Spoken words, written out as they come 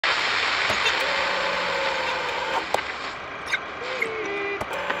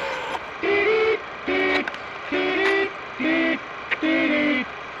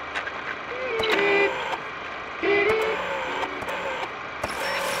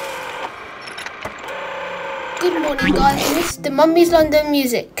Good morning, guys. This is the Mummy's London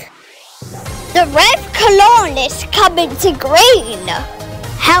music. The red cologne is coming to green.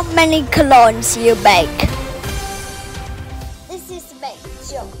 How many colognes you make? This is me,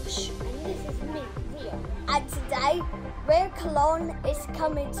 Josh. And this is me, Rio. And today, red cologne is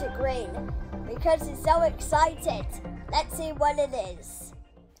coming to green because it's so excited. Let's see what it is.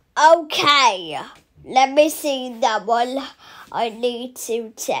 Okay, let me see that one. I need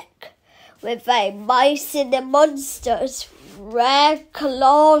to check. With a Mice and the Monsters, red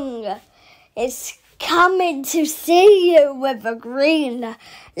cologne is coming to see you with a green.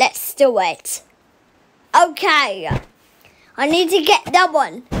 Let's do it. Okay, I need to get that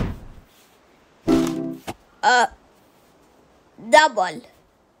one. That one.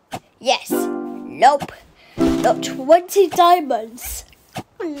 Yes. Nope. Not 20 diamonds.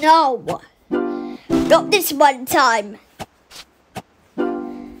 No. Not this one time.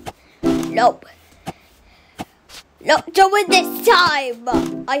 Nope. Not doing this time.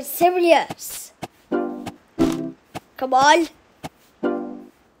 I'm serious. Come on.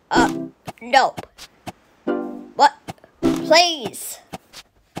 Nope. What? Please.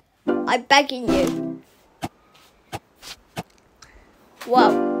 I'm begging you. Whoa.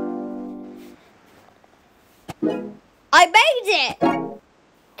 I made it!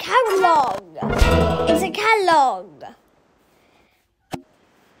 Callong. It's a Callong.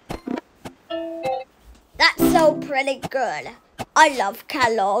 That's so pretty good. I love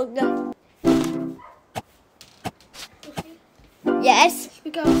Callong. Yes? Should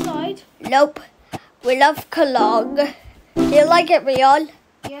we go outside? Nope. We love Callong. Do you like it, Rion?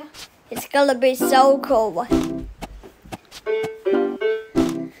 Yeah. It's gonna be so cool.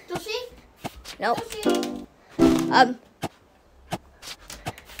 Josie? Nope. Josie?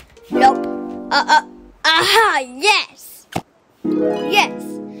 Nope. Aha! Yes! Yes!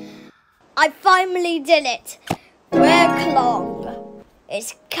 I finally did it. Red cologne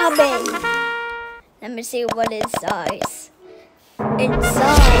is coming. Let me see what inside.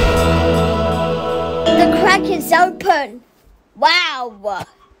 Inside. The crack is open. Wow.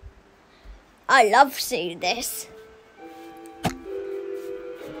 I love seeing this.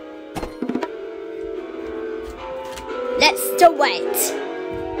 Let's do it.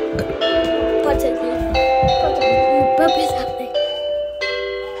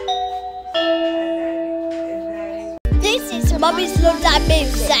 This is Mummy's London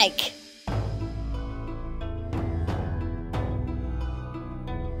music.